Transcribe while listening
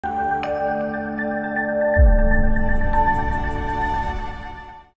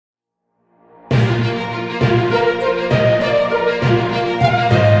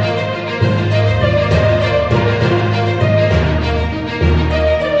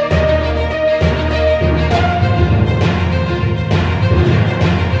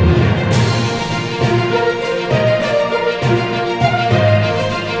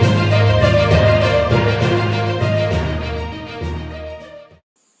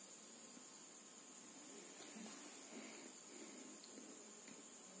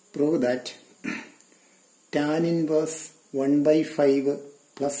Prove that tan inverse 1 by 5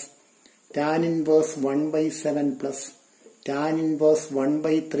 plus tan inverse 1 by 7 plus tan inverse 1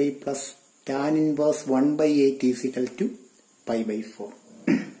 by 3 plus tan inverse 1 by 8 is equal to pi by 4.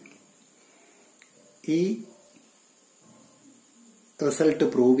 ഈ result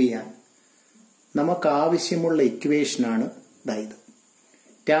prove ചെയ്യാൻ നമുക്ക് ആവശ്യമുള്ള ഇക്വേഷനാണ് ഇതായത്.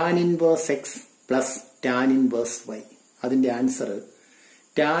 tan inverse x plus tan inverse y. അതിന്റെ answer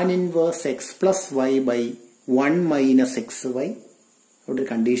tan inverse x plus y by 1 minus xy. അവിടെ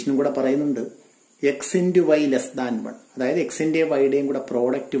കണ്ടീഷനും കൂടെ പറയുന്നുണ്ട്, x into y less than 1. അതായത് എക്സിന്റെയും വൈയുടെയും കൂടെ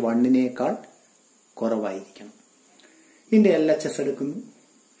പ്രോഡക്റ്റ് 1-നേക്കാൾ കുറവായിരിക്കണം. ഇതിന്റെ LHS എടുക്കുന്നു.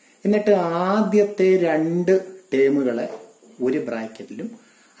 എന്നിട്ട് ആദ്യത്തെ 2 ടേമുകളെ ഒരു ബ്രാക്കറ്റിലും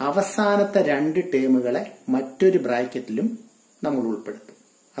അവസാനത്തെ 2 ടേമുകളെ മറ്റൊരു ബ്രാക്കറ്റിലും നമ്മൾ ഉൾപ്പെടുത്തും.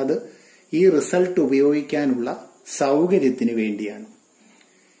 അത് ഈ റിസൾട്ട് ഉപയോഗിക്കാനുള്ള സൗകര്യത്തിന് വേണ്ടിയാണ്.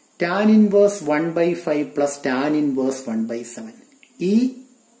 tan inverse 1 by 5 plus tan inverse 1 by 7. ഈ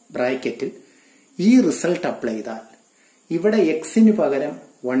ബ്രാക്കറ്റിൽ ഈ റിസൾട്ട് അപ്ലൈ ചെയ്താൽ ഇവിടെ എക്സിന് പകരം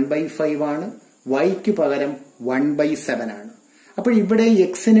 1 by 5 ആണ്, വൈക്ക് പകരം 1 by 7 ആണ്. അപ്പോൾ ഇവിടെ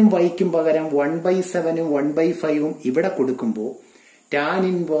എക്സിനും വൈക്കും പകരം 1 by 7ഉം 1 by 5ഉം ഇവിടെ കൊടുക്കുമ്പോൾ tan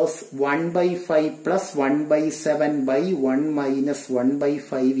inverse 1 by 5 plus 1 by 7 by 1 minus 1 by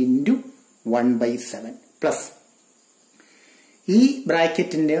 5 into 1 by 7 plus ഈ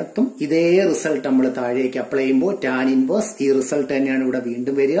ബ്രാക്കറ്റിന്റെ അകത്തും ഇതേ റിസൾട്ട് നമ്മൾ താഴേക്ക് അപ്ലൈ ചെയ്യുമ്പോൾ tan inverse ഈ റിസൾട്ട് തന്നെയാണ് ഇവിടെ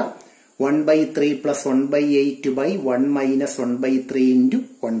വീണ്ടും വരിക. 1 by 3 plus 1 by 8 by 1 minus 1 by 3 into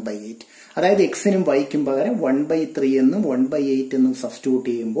 1 by 8. അതായത് എക്സിനും വൈക്കും പകരം 1 by 3 എന്നും 1 by 8 എന്നും സബ്സ്റ്റിറ്റ്യൂട്ട്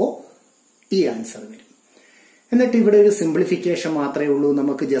ചെയ്യുമ്പോൾ ഈ ആൻസർ വരും. എന്നിട്ട് ഇവിടെ ഒരു സിംപ്ലിഫിക്കേഷൻ മാത്രമേ ഉള്ളൂ,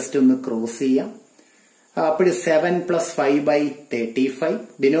 നമുക്ക് ജസ്റ്റ് ഒന്ന് ക്രോസ് ചെയ്യാം. അപ്പോൾ 7 plus 5 by 35.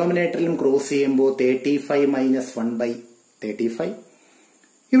 ഡിനോമിനേറ്ററിലും ക്രോസ് ചെയ്യുമ്പോൾ 35 minus 1 by 35.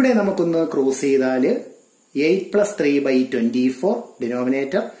 ഇവിടെ നമുക്കൊന്ന് ക്രോസ് ചെയ്താൽ 8 plus 3 by 24.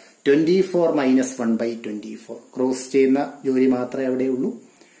 Denominator 24 minus 1 by 24. Cross ചെയ്യുന്ന ജോലി മാത്രമേ അവിടെ ഉള്ളൂ.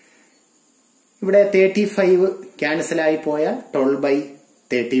 ഇവിടെ 35 ക്യാൻസൽ ആയി പോയാൽ 12 by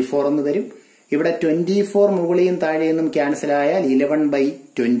 34 എന്ന് വരും. ഇവിടെ 24 മുകളിലും താഴെയൊന്നും ക്യാൻസൽ ആയാൽ 11 by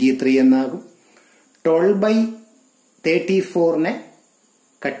 23 എന്നാകും. 12 by 34നെ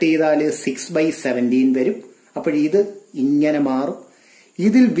കട്ട് ചെയ്താൽ 6 by 17 വരും. അപ്പോൾ ഇത് ഇങ്ങനെ മാറും.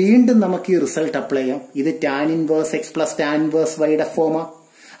 ഇതിൽ വീണ്ടും നമുക്ക് ഈ റിസൾട്ട് അപ്ലൈ ചെയ്യാം. ഇത് tan inverse x plus tan inverse yയുടെ FOMAA.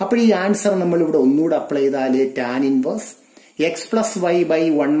 അപ്പോൾ ഈ ആൻസർ നമ്മൾ ഇവിടെ ഒന്നുകൂടെ അപ്ലൈ ചെയ്താൽ tan inverse x plus y by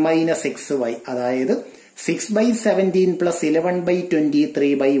 1 minus xy, അതായത് 6 by 17 plus 11 by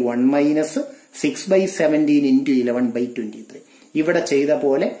 23 by 1 minus 6 by 17 into 11 by 23. ഇവിടെ ചെയ്ത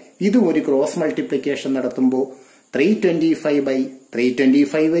പോലെ ഇത് ഒരു ക്രോസ് മൾട്ടിപ്ലിക്കേഷൻ നടത്തുമ്പോൾ 325 by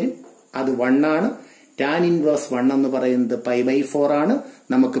 325 വരും. അത് 1 ആണ്. tan inverse 1 എന്ന് പറയുന്നത് pi by 4 ആണ്.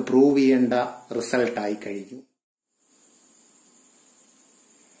 നമുക്ക് പ്രൂവ് ചെയ്യേണ്ട റിസൾട്ട് ആയി കഴിഞ്ഞു.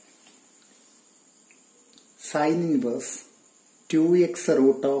 sin inverse 2x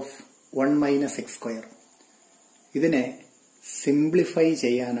root of 1 minus x square. ഇതിനെ സിംപ്ലിഫൈ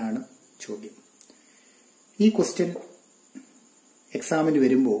ചെയ്യാനാണ് ചോദ്യം. ഈ ക്വസ്റ്റ്യൻ എക്സാമിന്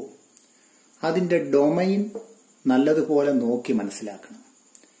വരുമ്പോൾ അതിന്റെ ഡൊമൈൻ നല്ലതുപോലെ നോക്കി മനസ്സിലാക്കണം.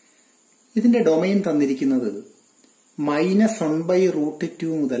 ഇതിന്റെ ഡൊമൈൻ തന്നിരിക്കുന്നത് -1/√2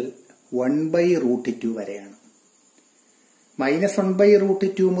 മുതൽ 1/√2 വരെയാണ്.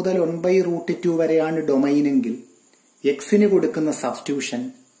 -1/√2 മുതൽ 1/√2 വരെയാണ് ഡൊമൈനെങ്കിൽ എക്സിന് കൊടുക്കുന്ന സബ്സ്റ്റിറ്റ്യൂഷൻ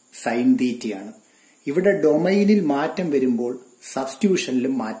സൈൻ തീറ്റയാണ്. ഇവിടെ ഡൊമൈനിൽ മാറ്റം വരുമ്പോൾ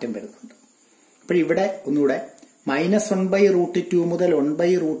സബ്സ്റ്റിറ്റ്യൂഷനിലും മാറ്റം വരുന്നുണ്ട്. അപ്പോൾ ഇവിടെ ഒന്നുകൂടെ -1/√2 മുതൽ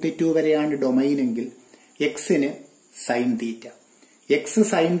 1/√2 വരെയാണ് ഡൊമൈനെങ്കിൽ എക്സിന് sine theta. X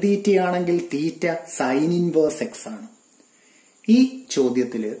sine തീറ്റയാണെങ്കിൽ theta sine inverse X ആണ്. ഈ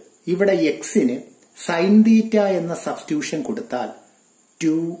ചോദ്യത്തില് ഇവിടെ എക്സിന് സൈൻ തീറ്റ എന്ന സബ്സ്റ്റിറ്റ്യൂഷൻ കൊടുത്താൽ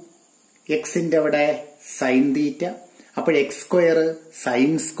 2 എക്സിന്റെ അവിടെ സൈൻ തീറ്റ, അപ്പോൾ x സ്ക്വയർ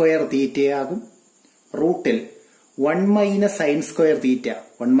സൈൻ സ്ക്വയർ തീറ്റയാകും. റൂട്ടിൽ 1 minus sine square theta,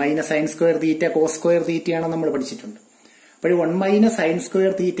 1 minus sine square theta cos square തീറ്റയാണെന്ന് നമ്മൾ പഠിച്ചിട്ടുണ്ട്. അപ്പോൾ 1 മൈനസ് സൈൻ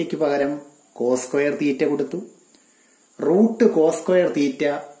സ്ക്വയർ തീറ്റയ്ക്ക് പകരം കോസ് സ്ക്വയർ തീറ്റ കൊടുത്തു. Root cause square theta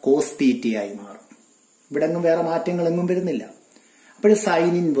cos തീറ്റയായി മാറും. ഇവിടെ ഒന്നും വേറെ മാറ്റങ്ങളൊന്നും വരുന്നില്ല. അപ്പോൾ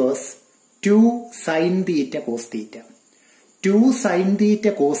sine inverse 2 sine theta cos theta. 2 sine theta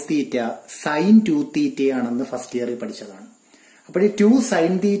cos theta sine 2 തീറ്റയാണെന്ന് first ഇയറിൽ പഠിച്ചതാണ്. അപ്പോൾ 2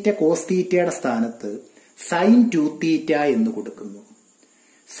 സൈൻ തീറ്റ കോസ് തീറ്റയുടെ സ്ഥാനത്ത് സൈൻ 2 തീറ്റ എന്ന് കൊടുക്കുന്നു.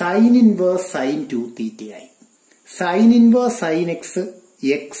 Sine inverse sign 2 തീറ്റയായി. Sine inverse sign X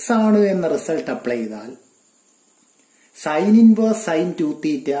X ആണ് എന്ന റിസൾട്ട് അപ്ലൈ ചെയ്താൽ സൈൻ ഇൻവേഴ്സ് സൈൻ 2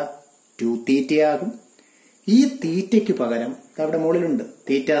 തീറ്റ 2 തീറ്റയാകും. ഈ തീറ്റയ്ക്ക് പകരം അവിടെ മുകളിലുണ്ട്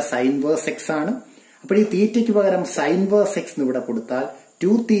തീറ്റ സൈൻ വേഴ്സ് എക്സ് ആണ്. അപ്പോൾ ഈ തീറ്റയ്ക്ക് പകരം സൈൻ വേഴ്സ് എക്സ് എന്ന് ഇവിടെ കൊടുത്താൽ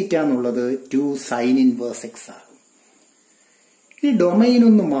 2 തീറ്റ എന്നുള്ളത് 2 സൈൻ ഇൻവേഴ്സ് എക്സ് ആകും. ഈ ഡൊമൈൻ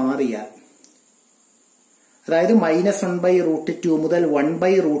ഒന്ന് മാറിയാൽ, അതായത് -1/√2 മുതൽ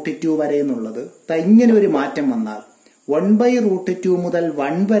 1/√2 വരെ എന്നുള്ളത് ഇങ്ങനെ ഒരു മാറ്റം വന്നാൽ 1/√2 മുതൽ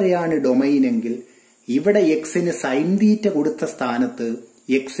 1 വരെയാണ് ഡൊമൈൻ എങ്കിൽ ഇവിടെ എക്സിന് സൈൻ തീറ്റ കൊടുത്ത സ്ഥാനത്ത്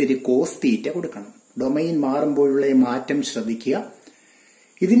എക്സിന് കോസ് തീറ്റ കൊടുക്കണം. ഡൊമൈൻ മാറുമ്പോഴുള്ള മാറ്റം ശ്രദ്ധിക്കുക.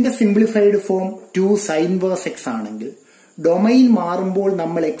 ഇതിന്റെ simplified form 2 sign verse X ആണെങ്കിൽ ഡൊമൈൻ മാറുമ്പോൾ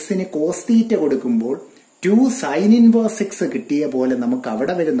നമ്മൾ എക്സിന് കോസ് തീറ്റ കൊടുക്കുമ്പോൾ 2 സൈൻ ഇൻവേഴ്സ് എക്സ് കിട്ടിയ പോലെ നമുക്ക്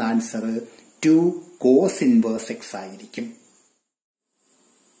അവിടെ വരുന്ന ആൻസർ 2 കോസ് ഇൻവേഴ്സ് എക്സ് ആയിരിക്കും.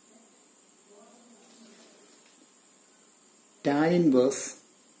 Tan inverse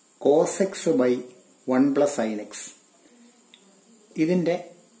cos X by 1 + sign X, ഇതിന്റെ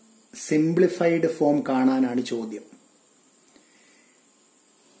സിംപ്ലിഫൈഡ് ഫോം കാണാനാണ് ചോദ്യം.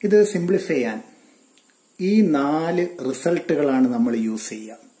 ഇത് സിംപ്ലിഫൈ ചെയ്യാൻ ഈ 4 റിസൾട്ടുകളാണ് നമ്മൾ യൂസ്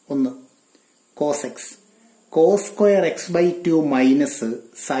ചെയ്യുക. ഒന്ന് cos X, cos square X by 2 minus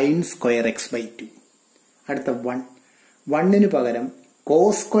sine square X by 2. അടുത്ത 1 പകരം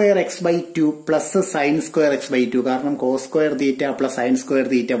cos square X by 2 plus sine square X by 2, കാരണം cos square theta plus sine square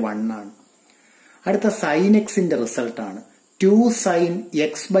theta 1 ആണ്. അടുത്ത സൈൻ എക്സിന്റെ റിസൾട്ടാണ് 2 sign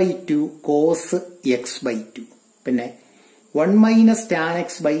X by 2 cos X by 2. പിന്നെ 1 minus tan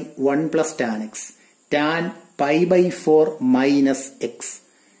X by 1 plus tan X, tan pi by 4 minus X.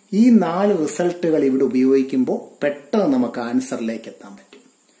 ഈ 4 റിസൾട്ടുകൾ ഇവിടെ ഉപയോഗിക്കുമ്പോൾ പെട്ടെന്ന് നമുക്ക് ആൻസറിലേക്ക് എത്താൻ പറ്റും.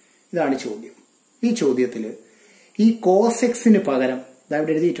 ഇതാണ് ചോദ്യം. ഈ ചോദ്യത്തിൽ ഈ കോസ് എക്സിന് പകരം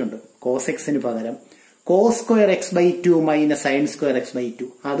ഇവിടെ എഴുതിയിട്ടുണ്ട്, കോസ് എക്സിന് പകരം cos square X by 2 minus sine square X by 2,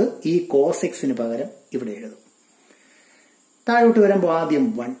 അത് ഈ കോസ് എക്സിന് പകരം ഇവിടെ എഴുതും. താഴോട്ട് വരുമ്പോൾ ആദ്യം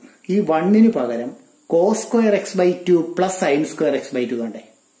 1, ഈ 1 പകരം cos square X by 2 plus sine square X by 2 കണ്ടേ,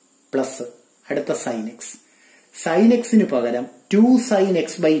 പ്ലസ്. അടുത്ത സൈൻ എക്സ്, സൈൻ എക്സിന് പകരം 2 sign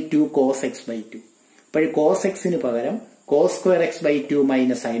X by 2 cos X by 2. അപ്പോൾ കോസ് എക്സിന് പകരം cos square X by 2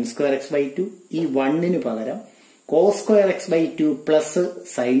 minus sine square X by 2. ഈ 1 പകരം cos square X by 2 plus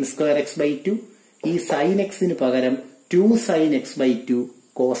sine square X by 2. ഈ സൈൻ എക്സിന് പകരം 2 sign X by 2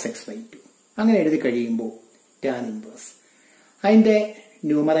 cos X by 2. അങ്ങനെ എഴുതി കഴിയുമ്പോൾ ടാൻ ഇൻവേഴ്സ്, അതിന്റെ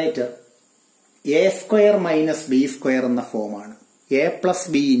numerator A square minus B square എന്ന ഫോമാണ്. A plus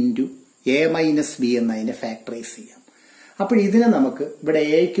B into A minus B എന്നതിനെ ഫാക്ടറൈസ് ചെയ്യാം. അപ്പോൾ ഇതിനെ നമുക്ക് ഇവിടെ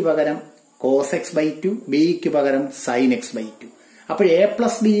എക്ക് പകരം കോസ് എക്സ് ബൈ 2, ബിക്ക് പകരം സൈൻ എക്സ് ബൈ 2. അപ്പോൾ A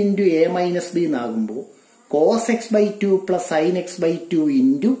plus B into A minus B എന്നാകുമ്പോൾ cos X by 2 plus sine X by 2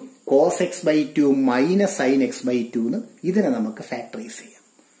 into cos X by 2 minus sign X by 2 എന്ന് ഇതിനെ നമുക്ക് ഫാക്ടറൈസ് ചെയ്യാം.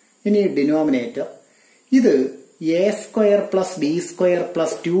 ഇനി ഡിനോമിനേറ്റർ, ഇത് A square plus B square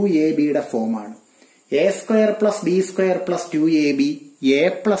plus 2ab ഫോമാണ്. A square plus B square plus 2ab A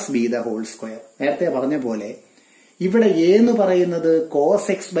plus B the whole square. നേരത്തെ പറഞ്ഞ പോലെ ഇവിടെ എ എന്ന് പറയുന്നത് കോസ്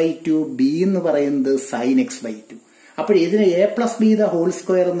എക്സ് ബൈ 2, ബി എന്ന് പറയുന്നത് സൈൻ എക്സ് ബൈ 2. അപ്പോൾ ഇതിനെ A plus B the whole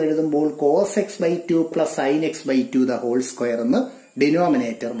square എന്ന് എഴുതുമ്പോൾ cos X by 2 plus sine X by 2 the whole square എന്ന്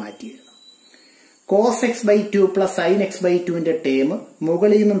ഡിനോമിനേറ്റർ മാറ്റി എഴുതാം. Cos X by 2 plus sine X by 2ന്റെ term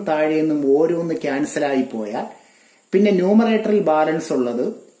മുകളിൽ നിന്നും താഴെ നിന്നും ഓരോന്ന് ക്യാൻസൽ ആയി പോയാൽ പിന്നെ ന്യൂമറേറ്ററിൽ ബാലൻസ് ഉള്ളത്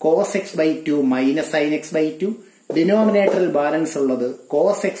cos X by 2 minus sign X by 2, ഡിനോമിനേറ്ററിൽ ബാലൻസ് ഉള്ളത്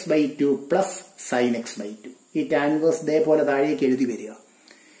cos X by 2 plus sine X by 2. ഈ ടാൻ ഇൻവേഴ്സ് ഇതേപോലെ താഴേക്ക് എഴുതി വരിക.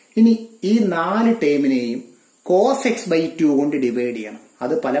 ഇനി ഈ 4 ടേമിനെയും കോസ് എക്സ് ബൈ 2 കൊണ്ട് ഡിവൈഡ് ചെയ്യണം.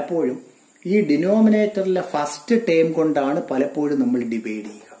 അത് പലപ്പോഴും ഈ ഡിനോമിനേറ്ററിലെ ഫസ്റ്റ് ടേം കൊണ്ടാണ് പലപ്പോഴും നമ്മൾ ഡിവൈഡ്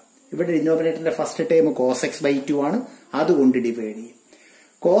ചെയ്യുക. ഇവിടെ ഡിനോമിനേറ്ററിന്റെ first term cos X by 2 ആണ്, അതുകൊണ്ട് ഡിവൈഡ് ചെയ്യും.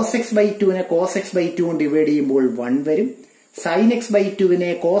 Cos X by 2 cos X by 2 കൊണ്ട് ഡിവൈഡ് ചെയ്യുമ്പോൾ 1 വരും. Sign X by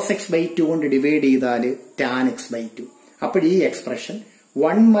 2 cos X by 2 കൊണ്ട് ഡിവൈഡ് ചെയ്താൽ ടാൻ എക്സ് ബൈ 2. അപ്പോൾ ഈ expression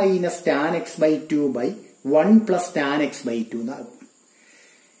 1 minus tan X by 2 by 1 plus tan X by 2 എന്നാകും.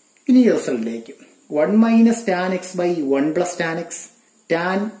 ഇനി റിസൾട്ടിലേക്ക് 1 minus tan X by 1 plus tan X,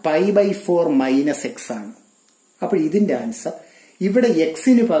 tan pi by 4 minus X ആണ്. അപ്പോൾ ഇതിന്റെ answer ഇവിടെ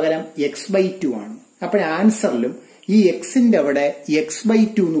എക്സിന് പകരം എക്സ് ബൈ 2 ആണ്. അപ്പോൾ ആൻസറിലും ഈ എക്സിന്റെ അവിടെ എക്സ് ബൈ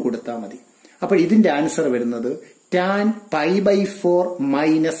 2 എന്ന് കൊടുത്താൽ മതി. അപ്പോൾ ഇതിന്റെ ആൻസർ വരുന്നത് tan pi by 4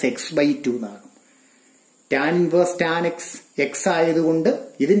 minus X by 2 എന്നാകും. Tan inverse tan X X ആയതുകൊണ്ട്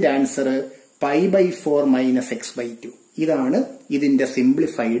ഇതിന്റെ answer pi by 4 minus X by 2. ഇതാണ് ഇതിന്റെ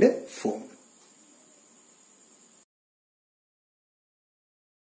സിംപ്ലിഫൈഡ് ഫോം.